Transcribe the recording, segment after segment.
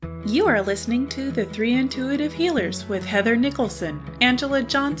You are listening to The Three Intuitive Healers with Heather Nicholson, Angela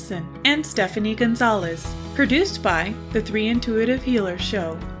Johnson, and Stephanie Gonzalez. Produced by The Three Intuitive Healers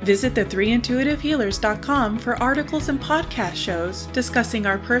Show. Visit the3intuitivehealers.com for articles and podcast shows discussing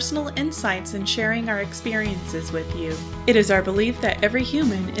our personal insights and sharing our experiences with you. It is our belief that every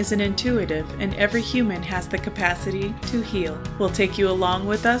human is an intuitive and every human has the capacity to heal. We'll take you along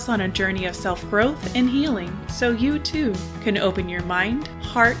with us on a journey of self-growth and healing so you too can open your mind,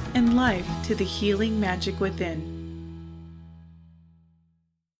 heart, and life to the healing magic within.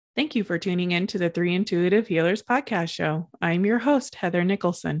 Thank you for tuning in to the Three Intuitive Healers podcast show. I'm your host, Heather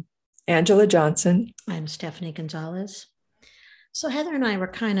Nicholson. Angela Johnson. I'm Stephanie Gonzalez. So Heather and I were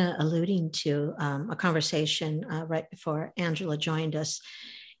kind of alluding to a conversation right before Angela joined us,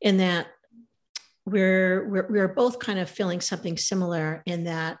 in that we're both kind of feeling something similar, in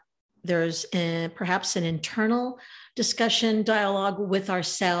that there's perhaps an internal discussion, dialogue with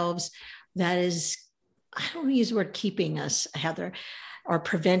ourselves that is, I don't want to use the word keeping us, Heather, or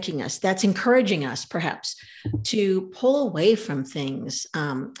preventing us. That's encouraging us perhaps to pull away from things.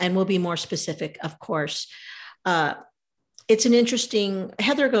 And we'll be more specific, of course. It's an interesting,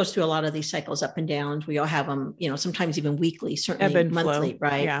 Heather goes through a lot of these cycles up and down. We all have them, sometimes even weekly, certainly monthly,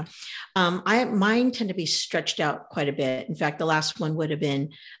 right? Yeah. Mine tend to be stretched out quite a bit. In fact, the last one would have been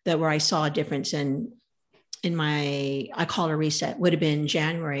where I saw a difference in my, I call it a reset, would have been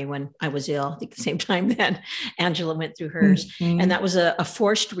January when I was ill, I think the same time that Angela went through hers. Mm-hmm. And that was a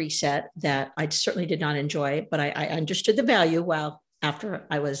forced reset that I certainly did not enjoy, but I understood the value after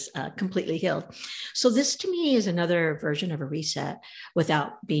I was completely healed. So this to me is another version of a reset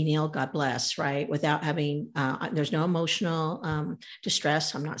without being ill, God bless, right? Without having, there's no emotional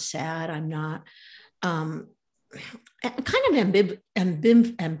distress. I'm not sad. I'm not kind of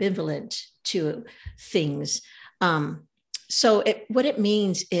ambivalent to things. So what it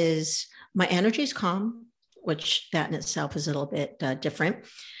means is my energy is calm, which that in itself is a little bit different.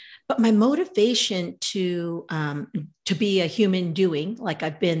 But my motivation to be a human doing, like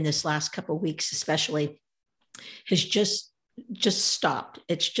I've been this last couple of weeks, especially, has just stopped.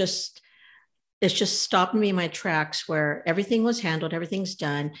 It's just stopped me in my tracks, where everything was handled, everything's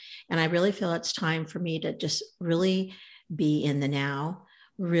done. And I really feel it's time for me to just really be in the now,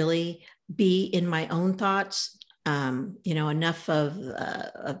 really be in my own thoughts. Enough of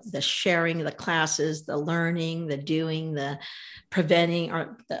the sharing, the classes, the learning, the doing, the preventing,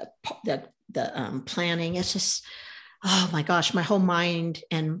 or the planning. It's just, oh my gosh, my whole mind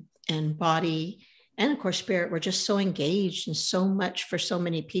and body, and of course spirit, were just so engaged and so much for so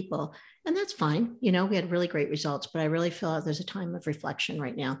many people. And that's fine. We had really great results, but I really feel like there's a time of reflection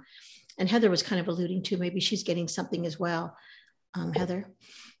right now. And Heather was kind of alluding to, maybe she's getting something as well. Heather?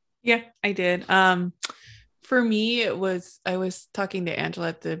 Yeah, I did. For me, I was talking to Angela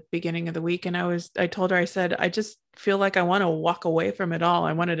at the beginning of the week, and I told her, I said, I just feel like I want to walk away from it all.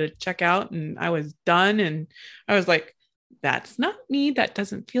 I wanted to check out, and I was done. And I was like, that's not me. That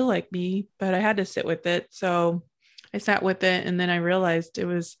doesn't feel like me, but I had to sit with it. So I sat with it. And then I realized it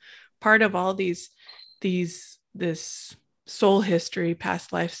was part of all this soul history,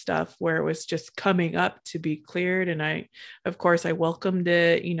 past life stuff, where it was just coming up to be cleared. And I welcomed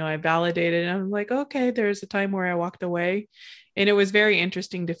it, I validated it. I'm like, okay, there's a time where I walked away. And it was very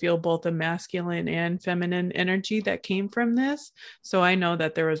interesting to feel both a masculine and feminine energy that came from this. So I know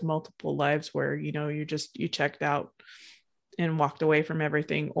that there was multiple lives where, you checked out and walked away from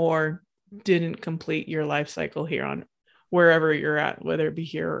everything, or didn't complete your life cycle here on wherever you're at, whether it be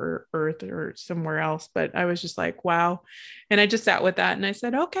here or Earth or somewhere else. But I was just like, wow. And I just sat with that, and I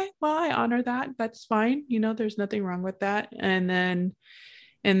said, okay, well, I honor that. That's fine. There's nothing wrong with that. And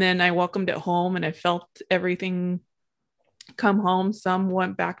then I welcomed it home, and I felt everything come home. Some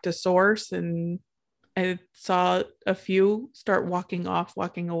went back to source, and I saw a few start walking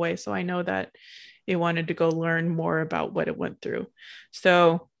away. So I know that it wanted to go learn more about what it went through.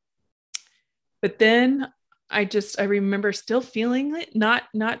 So, but then I remember still feeling it,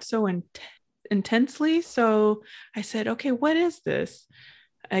 not so intensely. So I said, okay, what is this?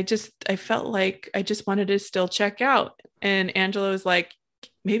 I felt like I just wanted to still check out. And Angela was like,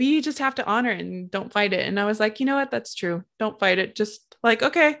 maybe you just have to honor it and don't fight it. And I was like, you know what? That's true. Don't fight it. Just like,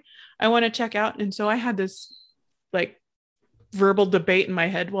 okay, I want to check out. And so I had this like verbal debate in my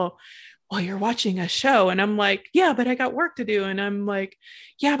head. Well, you're watching a show. And I'm like, yeah, but I got work to do. And I'm like,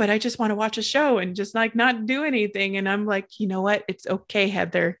 yeah, but I just want to watch a show and just like not do anything. And I'm like, you know what? It's okay,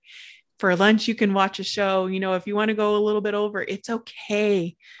 Heather. For lunch, you can watch a show. If you want to go a little bit over, it's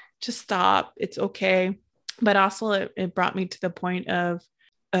okay. Just stop. It's okay. But also it brought me to the point of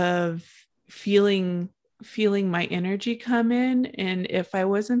feeling feeling my energy come in. And if I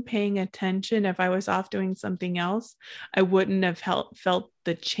wasn't paying attention, if I was off doing something else, I wouldn't have felt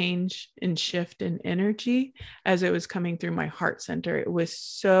the change and shift in energy as it was coming through my heart center. It was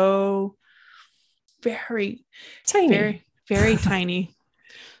so very Tiny. very, very tiny.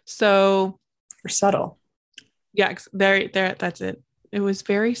 So Or subtle. yeah, there, that's it. It was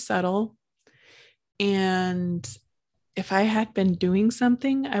very subtle. And if I had been doing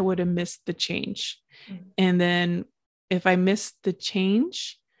something, I would have missed the change. And then if I missed the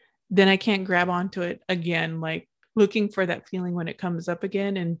change, then I can't grab onto it again, like looking for that feeling when it comes up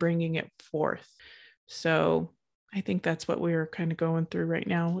again and bringing it forth. So I think that's what we're kind of going through right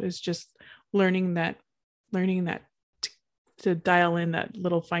now, is just learning that to dial in that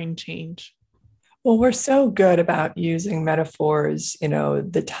little fine change. Well, we're so good about using metaphors,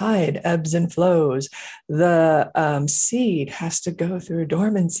 the tide ebbs and flows. The seed has to go through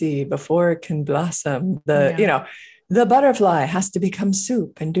dormancy before it can blossom. The butterfly has to become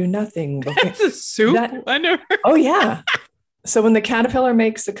soup and do nothing. It's a soup? I never. Oh, yeah. So when the caterpillar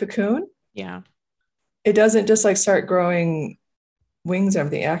makes the cocoon, yeah, it doesn't just like start growing wings and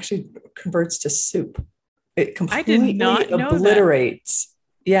everything. It actually converts to soup. It completely obliterates.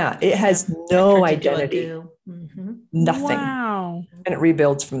 Yeah, it has no identity, nothing. Wow. And it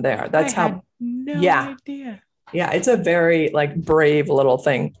rebuilds from there. That's idea. Yeah, it's a very like brave little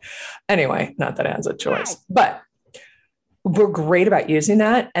thing. Anyway, not that it has a choice, but we're great about using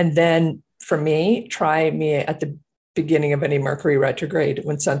that. And then for me, try me at the beginning of any Mercury retrograde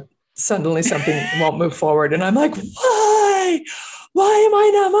when suddenly something won't move forward. And I'm like, why am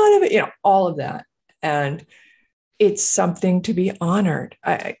I not motivated? All of that. And it's something to be honored.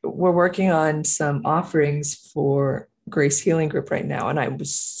 We're working on some offerings for Grace Healing Group right now, and I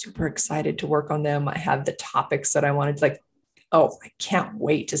was super excited to work on them. I have the topics that I wanted, I can't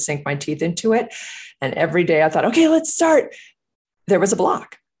wait to sink my teeth into it. And every day I thought, okay, let's start. There was a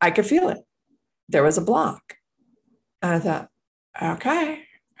block. I could feel it. There was a block. And I thought, okay,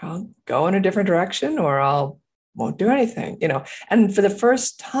 I'll go in a different direction or won't do anything, And for the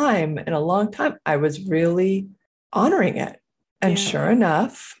first time in a long time, I was really honoring it. And sure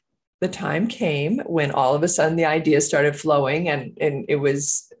enough, the time came when all of a sudden the ideas started flowing and it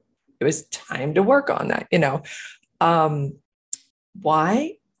was time to work on that,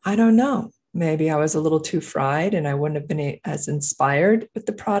 why? I don't know. Maybe I was a little too fried and I wouldn't have been as inspired with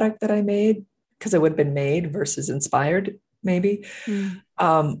the product that I made, because it would have been made versus inspired, maybe.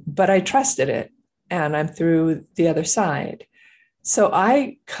 But I trusted it and I'm through the other side. So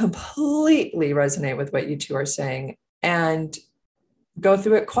I completely resonate with what you two are saying and go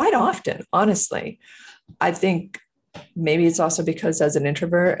through it quite often, honestly. I think maybe it's also because as an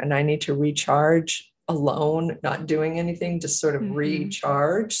introvert and I need to recharge alone, not doing anything, just sort of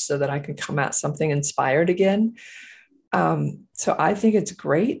recharge so that I can come at something inspired again. So I think it's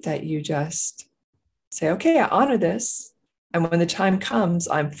great that you just say, okay, I honor this. And when the time comes,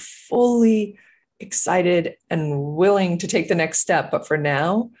 I'm fully excited and willing to take the next step. But for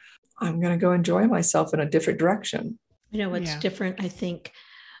now, I'm going to go enjoy myself in a different direction. What's different, I think,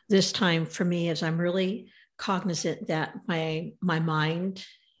 this time for me is I'm really cognizant that my mind,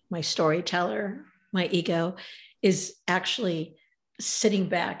 my storyteller, my ego is actually sitting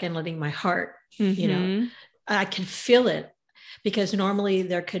back and letting my heart, I can feel it. Because normally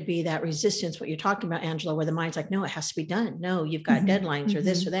there could be that resistance, what you're talking about, Angela, where the mind's like, no, it has to be done. No, you've got deadlines or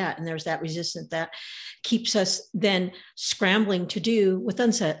this or that. And there's that resistance that keeps us then scrambling to do with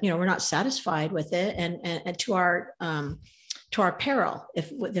unset, we're not satisfied with it. And to our peril,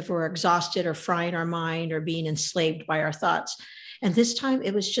 if we're exhausted or frying our mind or being enslaved by our thoughts. And this time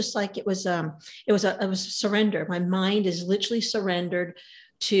it was just like, it was a surrender. My mind is literally surrendered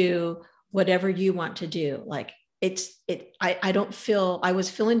to whatever you want to do. Like, I don't feel, I was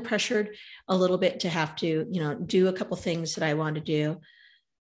feeling pressured a little bit to have to, do a couple things that I wanted to do,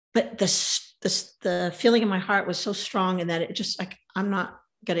 but the feeling in my heart was so strong, and that it just like, I'm not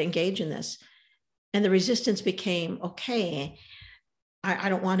going to engage in this. And the resistance became, okay, I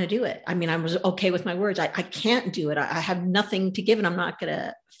don't want to do it. I mean, I was okay with my words. I can't do it. I have nothing to give and I'm not going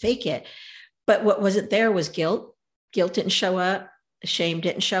to fake it. But what wasn't there was guilt. Guilt didn't show up. Shame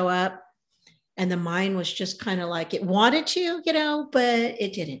didn't show up. And the mind was just kind of like, it wanted to, but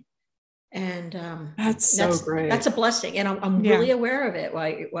it didn't. And that's great. That's a blessing. And I'm really aware of it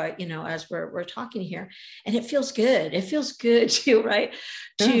while as we're talking here. And it feels good. It feels good too, right?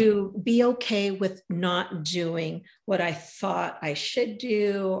 Yeah. To be okay with not doing what I thought I should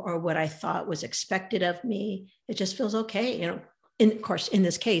do or what I thought was expected of me. It just feels okay. Of course, in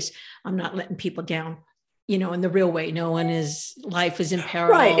this case, I'm not letting people down, in the real way. Life is in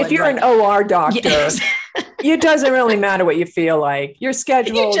peril. Right. If you're an OR doctor, yes. It doesn't really matter what you feel like. You're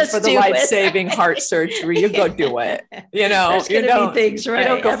scheduled for the life-saving heart surgery. You go do it. There's going to be things, right? You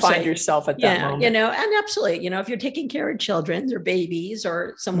don't go find yourself at that moment. And absolutely, if you're taking care of children or babies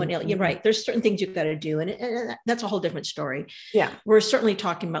or someone else, you're right. There's certain things you've got to do. And that's a whole different story. Yeah. We're certainly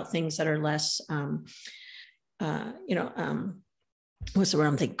talking about things that are less, what's the word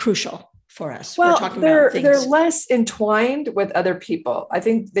I'm thinking? Crucial for us. Well, they're less entwined with other people. I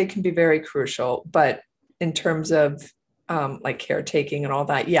think they can be very crucial, but in terms of like caretaking and all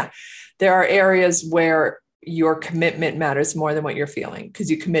that, there are areas where your commitment matters more than what you're feeling because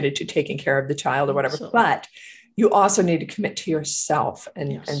you committed to taking care of the child or whatever. Absolutely. But you also need to commit to yourself,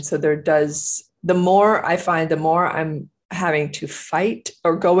 and so the more I find, the more I'm having to fight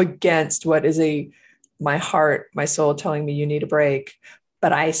or go against what is my heart, my soul telling me you need a break,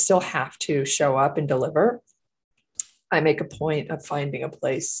 but I still have to show up and deliver. I make a point of finding a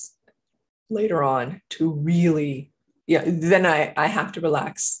place later on to really, then I have to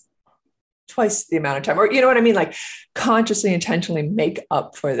relax twice the amount of time, or you know what I mean? Like consciously, intentionally make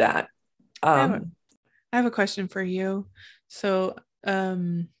up for that. I have a question for you. So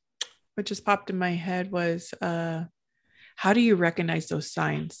what just popped in my head was, how do you recognize those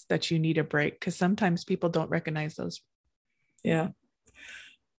signs that you need a break? Because sometimes people don't recognize those. Yeah.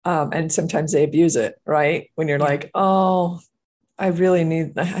 And sometimes they abuse it, right? When you're like, oh, I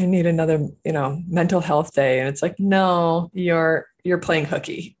need another, mental health day. And it's like, no, you're playing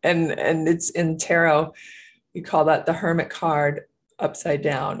hooky. And it's in tarot, you call that the hermit card upside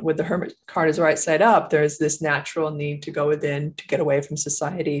down. With the hermit card is right side up, there's this natural need to go within, to get away from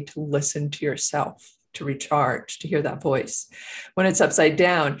society, to listen to yourself, to recharge, to hear that voice. When it's upside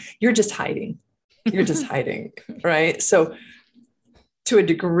down, you're just hiding. You're just hiding, right? So to a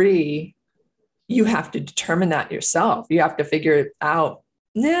degree, you have to determine that yourself. You have to figure it out.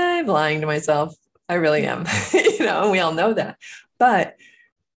 I'm lying to myself. I really am, and we all know that. But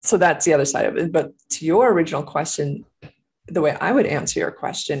so that's the other side of it. But to your original question, the way I would answer your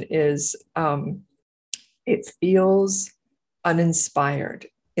question is, it feels uninspired.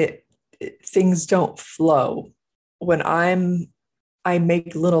 Things don't flow when I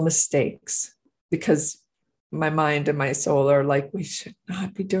make little mistakes because my mind and my soul are like, we should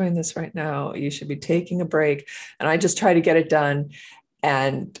not be doing this right now. You should be taking a break. And I just try to get it done.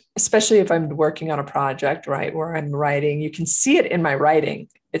 And especially if I'm working on a project, right, where I'm writing, you can see it in my writing.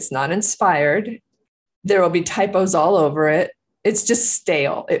 It's not inspired. There will be typos all over it. It's just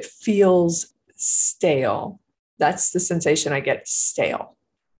stale. It feels stale. That's the sensation I get, stale.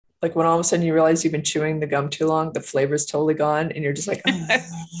 Like when all of a sudden you realize you've been chewing the gum too long, the flavor's totally gone. And you're just like,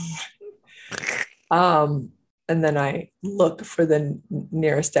 and then I look for the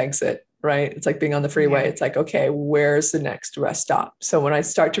nearest exit, right? It's like being on the freeway. It's like, okay, where's the next rest stop? So when I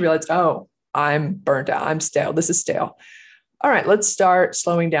start to realize, oh, I'm burnt out, I'm stale, this is stale. All right, let's start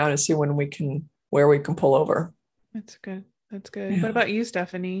slowing down and see where we can pull over. That's good. Yeah. What about you,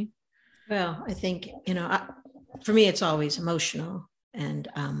 Stephanie? Well, I think, for me, it's always emotional. And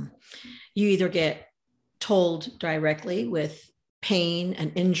you either get told directly with pain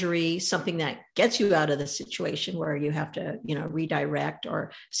and injury, something that gets you out of the situation where you have to, redirect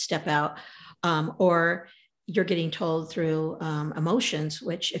or step out, or you're getting told through emotions,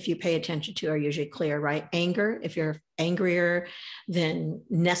 which if you pay attention to are usually clear, right? Anger, if you're angrier than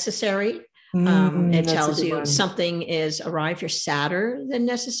necessary, it tells you something is awry. If you're sadder than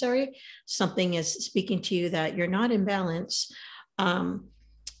necessary, something is speaking to you that you're not in balance.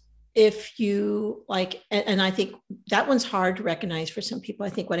 If you like, and I think that one's hard to recognize for some people. I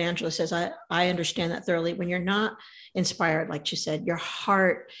think what Angela says, I understand that thoroughly. When you're not inspired, like she said, your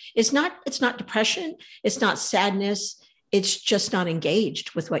heart it's not depression. It's not sadness. It's just not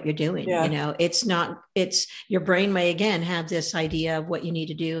engaged with what you're doing. Yeah. It's your brain may again have this idea of what you need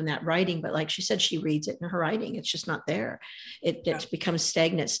to do in that writing, but like she said, she reads it in her writing. It's just not there. It becomes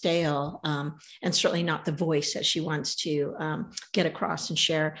stagnant, stale, and certainly not the voice that she wants to get across and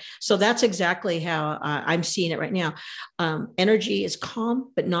share. So that's exactly how I'm seeing it right now. Energy is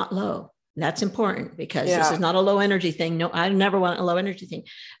calm, but not low. That's important because this is not a low energy thing. No, I never want a low energy thing.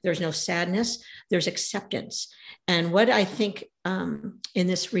 There's no sadness. There's acceptance. And what I think in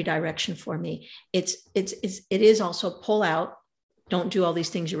this redirection for me, it is also pull out, don't do all these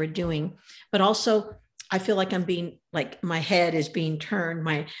things you were doing, but also I feel like I'm being like my head is being turned,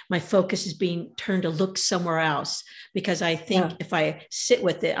 my focus is being turned to look somewhere else, because I think if I sit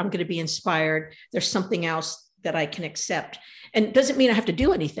with it, I'm going to be inspired. There's something else that I can accept. And it doesn't mean I have to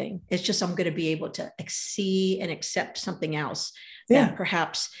do anything. It's just I'm going to be able to see and accept something else that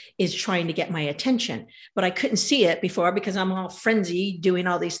perhaps is trying to get my attention. But I couldn't see it before because I'm all frenzied doing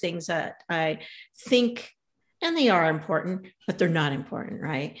all these things that I think, and they are important, but they're not important,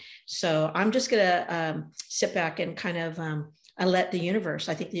 right? So I'm just going to sit back and kind of I let the universe,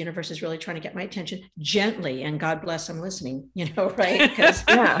 I think the universe is really trying to get my attention gently, and God bless, I'm listening, right? Because,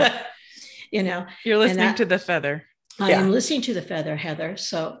 you're listening to the feather. I am listening to the feather, Heather.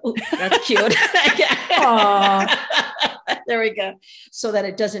 So that's cute. There we go. So that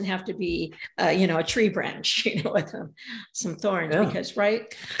it doesn't have to be, a tree branch, with some thorns, because,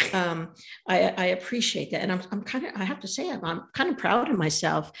 right. I appreciate that. And I'm kind of, I have to say, I'm kind of proud of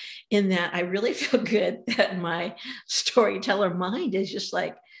myself in that I really feel good that my storyteller mind is just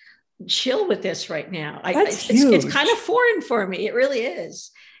like chill with this right now. It's kind of foreign for me. It really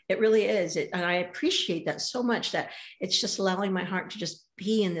is. It really is. And I appreciate that so much, that it's just allowing my heart to just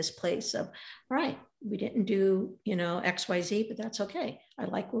be in this place of, all right, we didn't do, X, Y, Z, but that's okay. I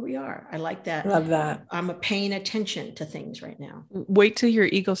like where we are. I like that. Love that. I'm paying attention to things right now. Wait till your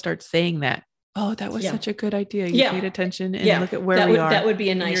ego starts saying that. Oh, that was such a good idea. You paid attention and look at where we are. That would be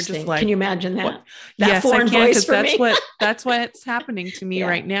a nice thing. Can you imagine that? What? That yes, foreign I can, voice for that's me. that's what's happening to me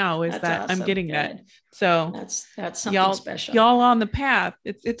right now is that awesome. I'm getting that. So that's something special. Y'all on the path.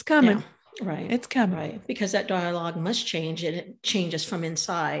 It's coming. Yeah. Right. It's coming. Right. Because that dialogue must change, and it changes from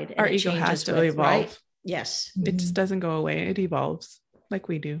inside. Our ego has to evolve. Right? Yes. It just doesn't go away. It evolves like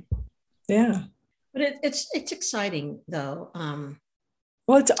we do. Yeah. But it's exciting though.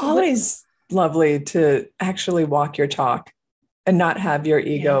 Well, it's always lovely to actually walk your talk and not have your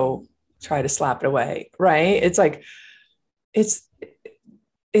ego try to slap it away. Right. It's like, it's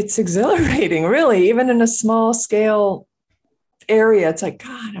exhilarating, really, even in a small scale area. It's like,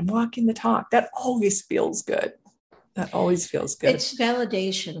 God, I'm walking the talk. That always feels good. It's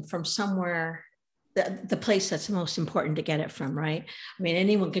validation from somewhere, the place that's most important to get it from, right? I mean,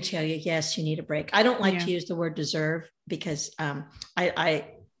 anyone could tell you, yes, you need a break. I don't like to use the word deserve because I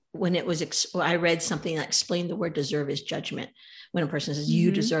read something that explained the word deserve is judgment. When a person says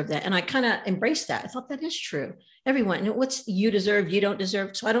you deserve that. And I kind of embraced that. I thought that is true. Everyone, what's you deserve, you don't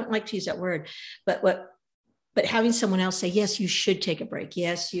deserve. So I don't like to use that word, but having someone else say, yes, you should take a break.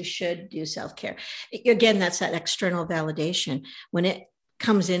 Yes, you should do self-care. Again, that's that external validation. When it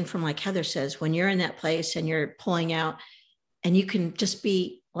comes in from, like Heather says, when you're in that place and you're pulling out and you can just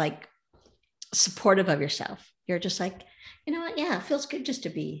be like supportive of yourself. You're just like, you know what? Yeah, it feels good just to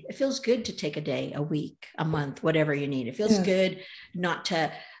be. It feels good to take a day, a week, a month, whatever you need. It feels good not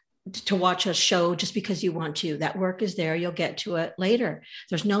to watch a show just because you want to. That work is there. You'll get to it later.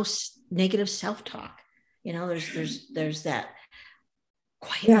 There's no negative self-talk. There's that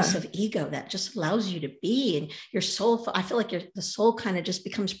quietness of ego that just allows you to be, and your soul. I feel like the soul kind of just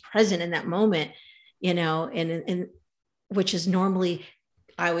becomes present in that moment, and which is normally,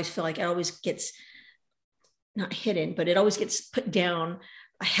 I always feel like it always gets not hidden, but it always gets put down,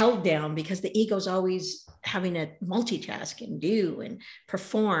 held down, because the ego's always having to multitask and do and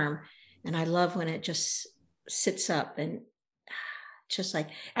perform. And I love when it just sits up and just like,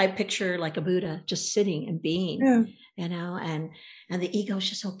 I picture like a Buddha just sitting and being, and the ego is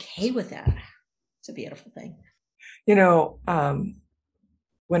just okay with that. It's a beautiful thing.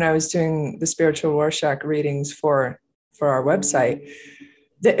 When I was doing the spiritual Rorschach readings for our website,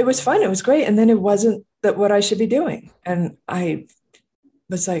 it was fun. It was great. And then it wasn't what I should be doing. And I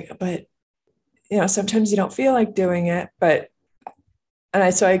was like, but, sometimes you don't feel like doing it,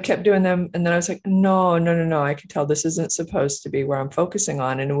 so I kept doing them. And then I was like, no, I could tell this isn't supposed to be where I'm focusing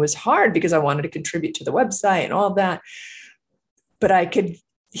on. And it was hard because I wanted to contribute to the website and all that, but I could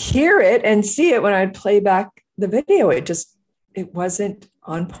hear it and see it when I'd play back the video. It wasn't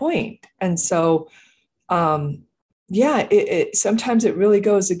on point. And so, sometimes it really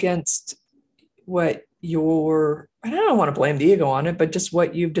goes against what I don't want to blame the ego on it, but just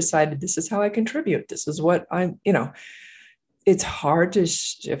what you've decided, this is how I contribute. This is what it's hard to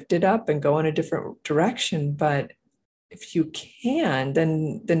shift it up and go in a different direction. But if you can,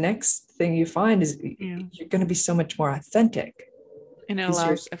 then the next thing you find is you're going to be so much more authentic. And it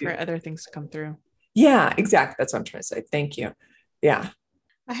allows for other things to come through. Yeah, exactly. That's what I'm trying to say. Thank you. Yeah.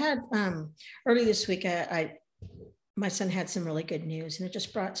 I had early this week, my son had some really good news, and it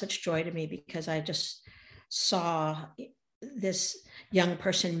just brought such joy to me because I just saw this young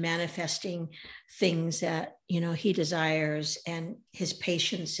person manifesting things that, he desires, and his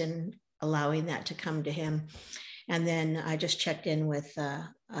patience in allowing that to come to him. And then I just checked in with a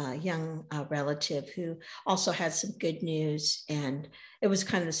young relative who also had some good news. And it was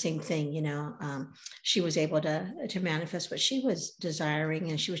kind of the same thing, she was able to manifest what she was desiring.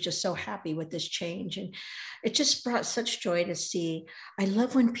 And she was just so happy with this change. And it just brought such joy to see. I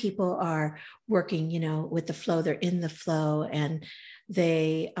love when people are working, with the flow, they're in the flow, and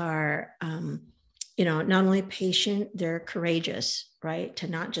they are, not only patient, they're courageous, right? To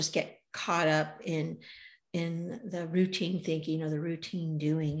not just get caught up in the routine thinking, the routine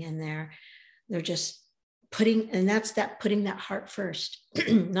doing, and they're just putting that heart first,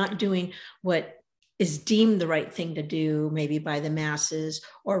 not doing what is deemed the right thing to do, maybe by the masses,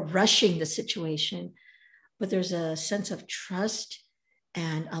 or rushing the situation. But there's a sense of trust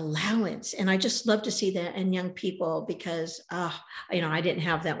and allowance. And I just love to see that in young people, because, I didn't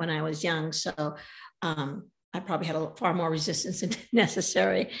have that when I was young. So I probably had far more resistance than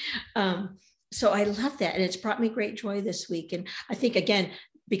necessary. So I love that. And it's brought me great joy this week. And I think, again,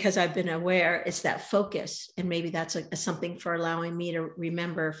 because I've been aware, it's that focus. And maybe that's something for allowing me to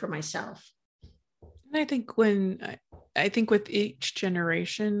remember for myself. And I think with each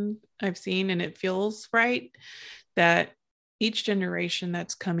generation I've seen, and it feels right, that each generation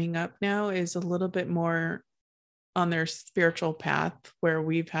that's coming up now is a little bit more on their spiritual path, where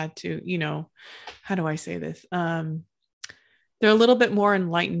we've had to, how do I say this? They're a little bit more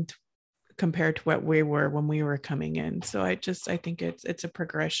enlightened compared to what we were when we were coming in. So I think it's a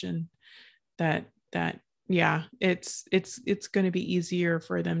progression that it's going to be easier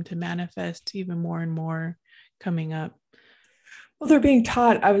for them to manifest even more and more coming up. Well, they're being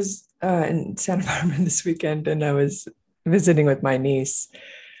taught. I was in Santa Barbara this weekend, and I was visiting with my niece,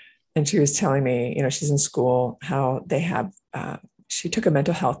 and she was telling me, she's in school, how they have, she took a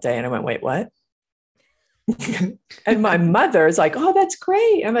mental health day. And I went, wait, what? And my mother is like, oh, that's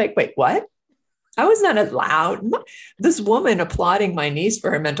great. I'm like, wait, what? I was not allowed. This woman applauding my niece for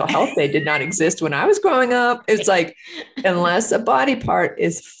her mental health day did not exist when I was growing up. It's like, unless a body part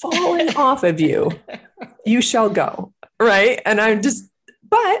is falling off of you, you shall go. Right. And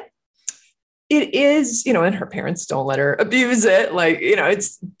but it is, and her parents don't let her abuse it.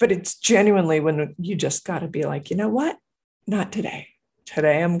 But it's genuinely when you just got to be like, you know what? Not today.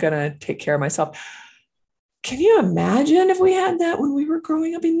 Today, I'm going to take care of myself. Can you imagine if we had that when we were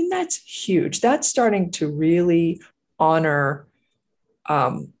growing up? I mean, that's huge. That's starting to really honor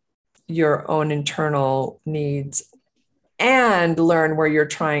your own internal needs and learn where you're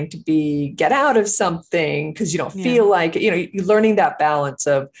trying to get out of something because you don't feel like it. You're learning that balance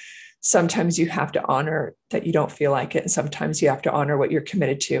of sometimes you have to honor that you don't feel like it. And sometimes you have to honor what you're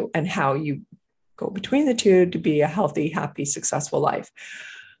committed to and how you go between the two to be a healthy, happy, successful life.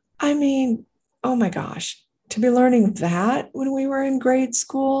 I mean, oh my gosh, to be learning that when we were in grade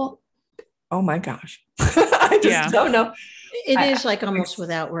school. Oh my gosh. I just don't know. It is like almost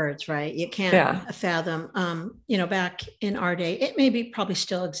without words, right? You can't fathom, back in our day, it probably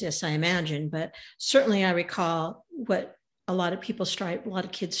still exists, I imagine, but certainly I recall what a lot of kids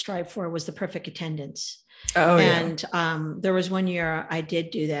strive for was the perfect attendance. Oh, and there was one year I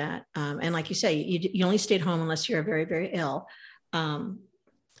did do that. And like you say, you only stayed home unless you're very, very ill.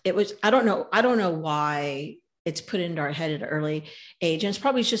 It was, I don't know why it's put into our head at an early age. And it's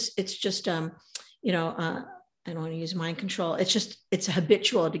probably just, I don't want to use mind control. It's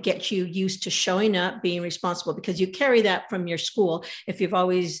habitual to get you used to showing up, being responsible, because you carry that from your school. If you've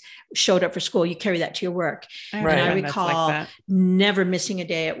always showed up for school, you carry that to your work. Right. And I recall never missing a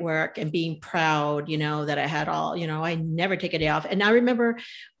day at work and being proud, that I had I never take a day off. And I remember,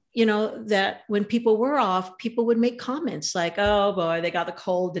 that when people were off, people would make comments like, oh boy, they got the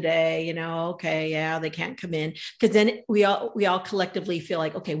cold today, okay, yeah, they can't come in. Because then we all collectively feel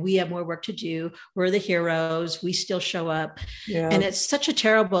like, okay, we have more work to do. We're the heroes. We still show up. Yeah. And it's such a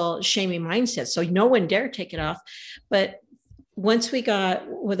terrible, shaming mindset. So no one dare take it off. But once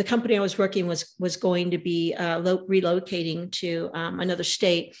the company I was working was going to be relocating to another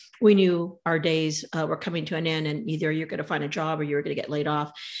state, we knew our days were coming to an end, and either you're going to find a job or you're going to get laid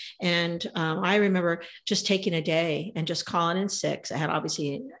off. And I remember just taking a day and just calling in sick. I had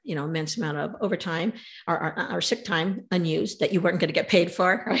obviously, immense amount of overtime or sick time unused that you weren't going to get paid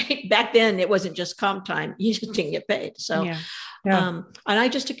for. Right back then, it wasn't just comp time; you just didn't get paid. So. Yeah. And I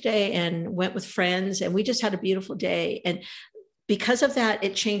just took a day and went with friends, and we just had a beautiful day. And because of that,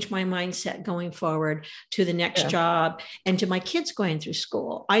 it changed my mindset going forward to the next job and to my kids going through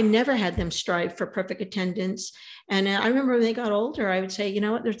school. I never had them strive for perfect attendance. And I remember when they got older, I would say, you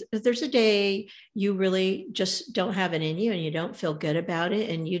know what, there's a day you really just don't have it in you and you don't feel good about it.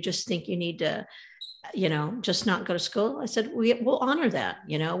 And you just think you need to just not go to school. I said, we'll honor that,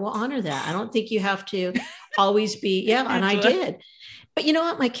 we'll honor that. I don't think you have to always be, yeah. And I did. But you know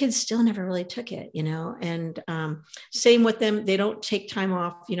what? My kids still never really took it, and same with them. They don't take time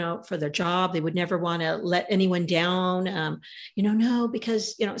off, for their job. They would never want to let anyone down, no,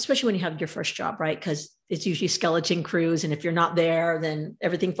 because, especially when you have your first job, right? Because it's usually skeleton crews. And if you're not there, then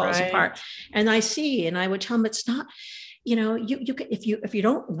everything falls apart. And I would tell them it's not, you can, if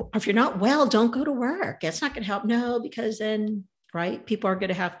you're not well, don't go to work. It's not going to help. No, because then, right, people are going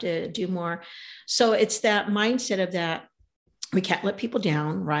to have to do more. So it's that mindset of that. We can't let people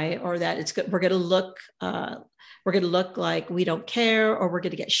down, right? Or that it's good. We're going to look like we don't care, or we're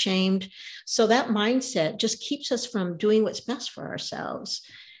going to get shamed. So that mindset just keeps us from doing what's best for ourselves.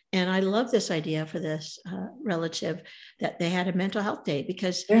 And I love this idea for this relative that they had a mental health day,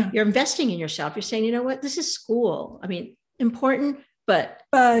 because you're investing in yourself. You're saying, you know what, this is school. I mean, important, but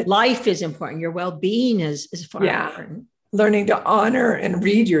life is important. Your well-being is far important. Learning to honor and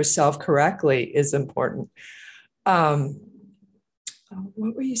read yourself correctly is important.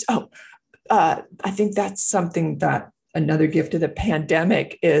 What were you? I think that's something that another gift of the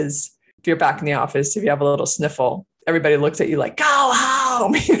pandemic is, if you're back in the office, if you have a little sniffle, everybody looks at you like, go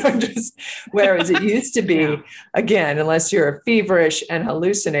home, just, whereas it used to be, again, unless you're feverish and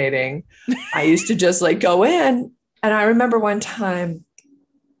hallucinating, I used to just like go in. And I remember one time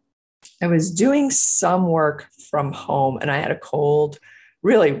I was doing some work from home and I had a cold,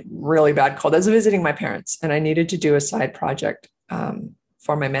 really, really bad cold. I was visiting my parents and I needed to do a side project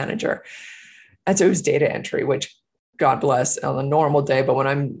for my manager. And so it was data entry, which God bless on a normal day. But when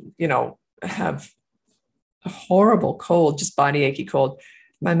I'm, have a horrible cold, just body achy cold,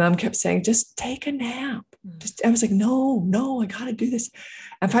 my mom kept saying, just take a nap. I was like, no, I got to do this.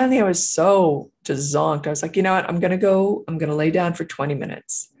 And finally I was so just zonked. I was like, you know what? I'm going to lay down for 20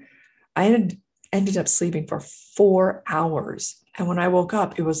 minutes. I ended up sleeping for 4 hours. And when I woke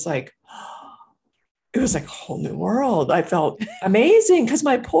up, it was like a whole new world. I felt amazing because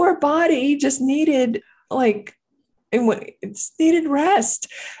my poor body just needed needed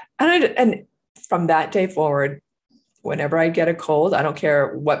rest. And from that day forward, whenever I get a cold, I don't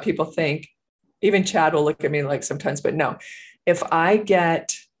care what people think. Even Chad will look at me like sometimes, but no, if I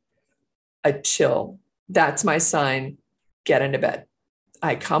get a chill, that's my sign, get into bed.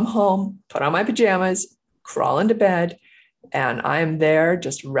 I come home, put on my pajamas, crawl into bed, and I'm there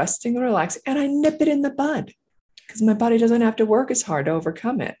just resting and relaxing. And I nip it in the bud because my body doesn't have to work as hard to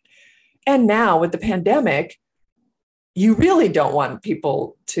overcome it. And now with the pandemic, you really don't want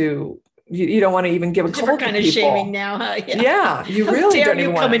people to, you don't want to even give a cold kind of people. Shaming now, huh? Yeah, you really don't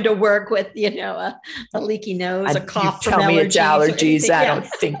even want to come into work with, a leaky nose, a cough from allergies. Tell me it's allergies. I don't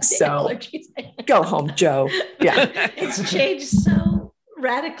think so. Go home, Joe. Yeah. It's changed so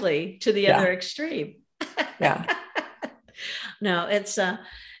radically to the other extreme. Yeah. No,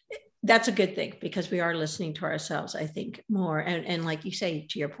 that's a good thing because we are listening to ourselves, I think, more. And like you say,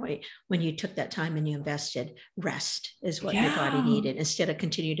 to your point, when you took that time and you invested, rest is what your body needed instead of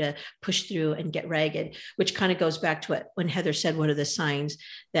continue to push through and get ragged, which kind of goes back to when Heather said, what are the signs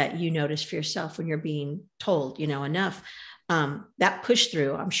that you notice for yourself when you're being told, enough? That push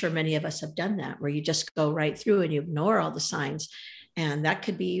through, I'm sure many of us have done that, where you just go right through and you ignore all the signs. And that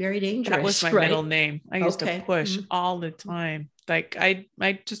could be very dangerous. That was my middle name. I used to push all the time. Like I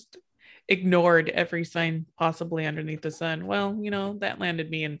just ignored every sign possibly underneath the sun. Well, that landed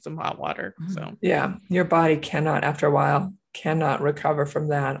me in some hot water. So yeah, your body cannot, after a while, cannot recover from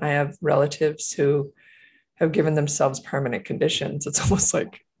that. I have relatives who have given themselves permanent conditions. It's almost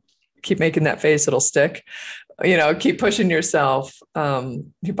like keep making that face, it'll stick. Keep pushing yourself.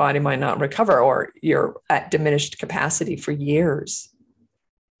 Your body might not recover, or you're at diminished capacity for years.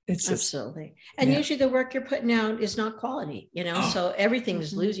 It's just, absolutely. And usually the work you're putting out is not quality, so everything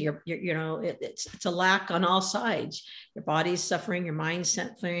is losing. It's a lack on all sides. Your body's suffering, your mind's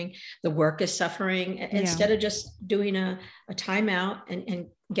suffering, the work is suffering. Instead of just doing a timeout and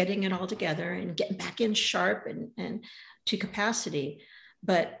getting it all together and getting back in sharp and to capacity.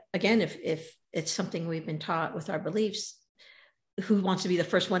 But again, if it's something we've been taught with our beliefs, who wants to be the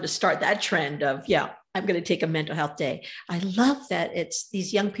first one to start that trend of, I'm going to take a mental health day. I love that it's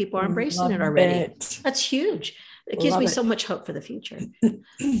these young people are embracing it already. That's huge. It gives me so much hope for the future.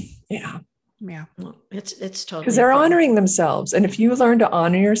 Yeah. Well, it's totally because they're honoring themselves. And if you learn to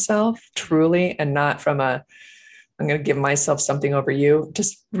honor yourself truly, and not from I'm going to give myself something over you,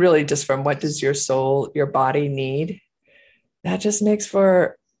 just from what does your soul, your body need? That just makes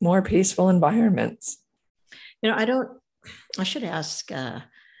for more peaceful environments. I should ask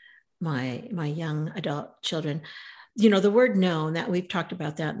my young adult children, the word no, and that we've talked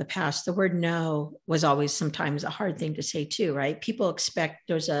about that in the past, the word no was always sometimes a hard thing to say too, right? People expect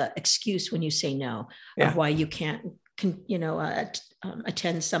there's a excuse when you say no of why you can't,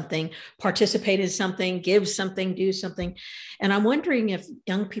 attend something, participate in something, give something, do something. And I'm wondering if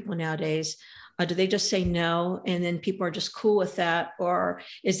young people nowadays, do they just say no and then people are just cool with that? Or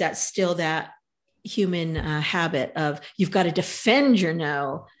is that still that human habit of you've got to defend your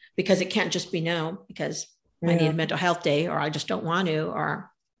no because it can't just be no because I need a mental health day, or I just don't want to, or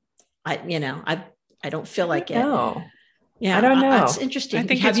I don't feel like it. Yeah. I don't know. That's interesting. I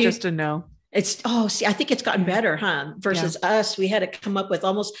think it's just a no. I think it's gotten better, huh? Versus us, we had to come up with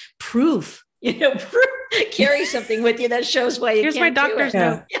almost proof, carry something with you that shows why you Here's can't my doctor's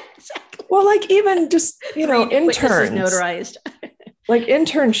note. Yeah, exactly. Well, like even just, interns. Notarized. Like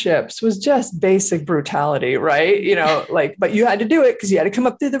internships was just basic brutality, right? But you had to do it because you had to come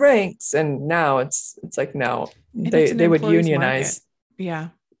up through the ranks. And now it's like, no, they would unionize. Market. Yeah.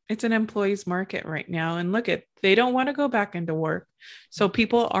 It's an employee's market right now. And they don't want to go back into work. So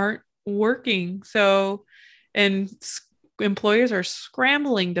people aren't working. So, and employers are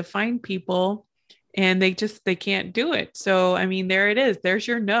scrambling to find people and they can't do it. So, I mean, there it is. There's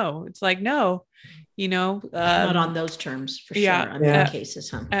your no. It's like, no. Not on those terms for sure. In many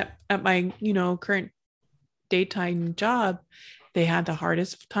cases, huh? At my, current daytime job, they had the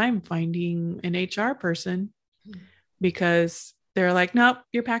hardest time finding an HR person because they're like, nope,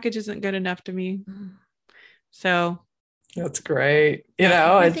 your package isn't good enough to me. So that's great.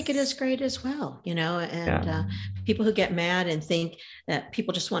 I think it is great as well, and people who get mad and think that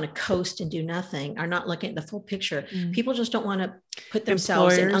people just want to coast and do nothing are not looking at the full picture. People just don't want to put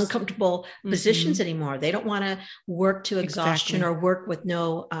themselves in uncomfortable positions anymore. They don't want to work to exhaustion or work with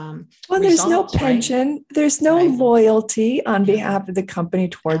no there's no pension. Right? There's no loyalty on behalf of the company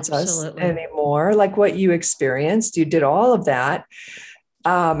towards us anymore. Like what you experienced, you did all of that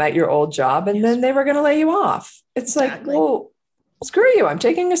at your old job and then they were going to lay you off. It's like, well, screw you. I'm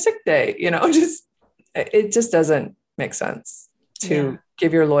taking a sick day, it just doesn't make sense to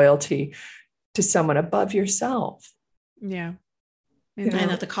give your loyalty to someone above yourself. Yeah. And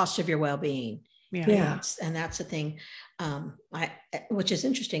at the cost of your well-being. Yeah. And that's the thing, which is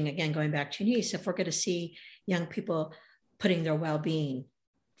interesting, again, going back to your niece, if we're going to see young people putting their well-being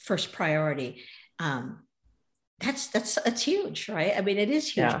first priority, that's huge, right? I mean, it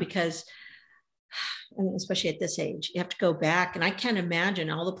is huge because especially at this age, you have to go back. And I can't imagine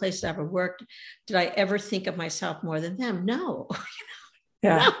all the places I've ever worked. Did I ever think of myself more than them? No,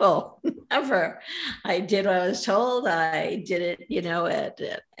 no, never. I did what I was told. I did it,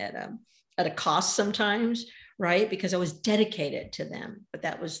 at a cost sometimes, right? Because I was dedicated to them, but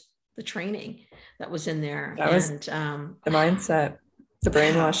that was the training that was in there. That was the mindset. The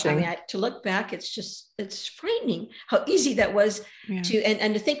brainwashing. I mean, to look back, it's frightening how easy that was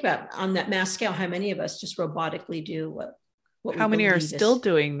to think about on that mass scale, how many of us just robotically do what how many are still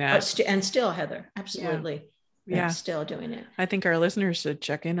doing that? And still, Heather, absolutely. Yeah. Still doing it. I think our listeners should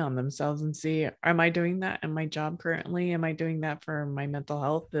check in on themselves and see, am I doing that in my job currently? Am I doing that for my mental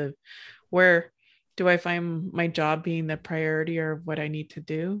health? Where do I find my job being the priority or what I need to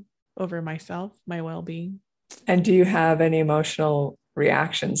do over myself, my well-being? And do you have any emotional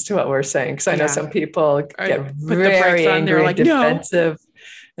reactions to what we're saying? Because I know some people get very angry, like, defensive. No.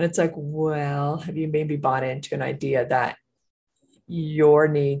 And it's like, well, have you maybe bought into an idea that your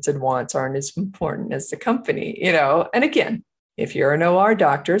needs and wants aren't as important as the company, And again, if you're an OR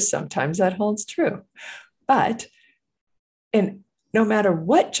doctor, sometimes that holds true. But no matter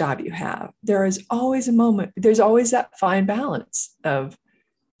what job you have, there is always a moment, there's always that fine balance of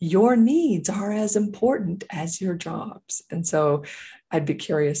your needs are as important as your jobs. And so I'd be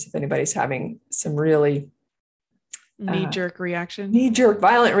curious if anybody's having some really knee-jerk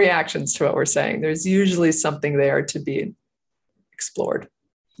violent reactions to what we're saying. There's usually something there to be explored.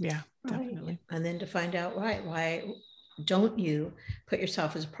 Yeah, definitely. And then to find out why don't you put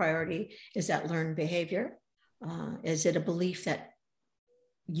yourself as a priority? Is that learned behavior? Is it a belief that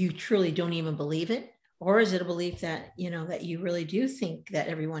you truly don't even believe it? Or is it a belief that, that you really do think that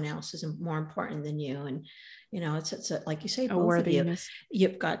everyone else is more important than you? And, it's like you say, both of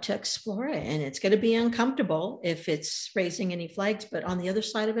you've got to explore it, and it's going to be uncomfortable if it's raising any flags. But on the other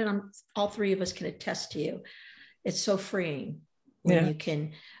side of it, all three of us can attest to you. It's so freeing when you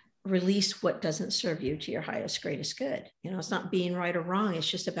can release what doesn't serve you to your highest, greatest good. It's not being right or wrong. It's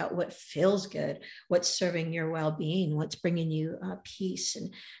just about what feels good, what's serving your well-being, what's bringing you peace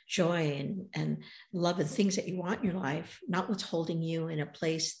and joy and love and things that you want in your life, not what's holding you in a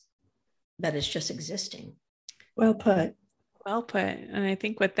place that is just existing. Well put. Well put. And I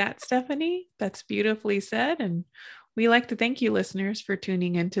think with that, Stephanie, that's beautifully said. And We like to thank you, listeners, for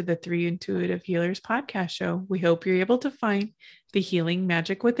tuning into the Three Intuitive Healers podcast show. We hope you're able to find the healing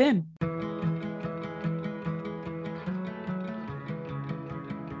magic within.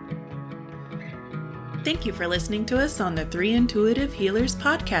 Thank you for listening to us on the Three Intuitive Healers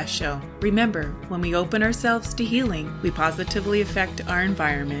podcast show. Remember, when we open ourselves to healing, we positively affect our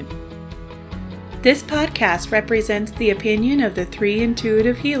environment. This podcast represents the opinion of the Three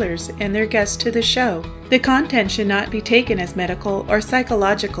Intuitive Healers and their guests to the show. The content should not be taken as medical or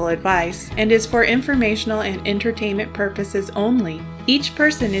psychological advice and is for informational and entertainment purposes only. Each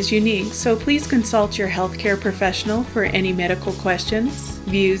person is unique, so please consult your healthcare professional for any medical questions.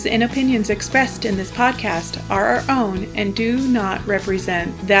 Views and opinions expressed in this podcast are our own and do not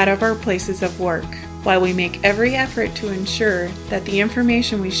represent that of our places of work. While we make every effort to ensure that the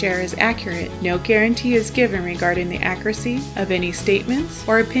information we share is accurate, no guarantee is given regarding the accuracy of any statements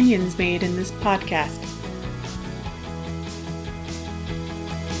or opinions made in this podcast.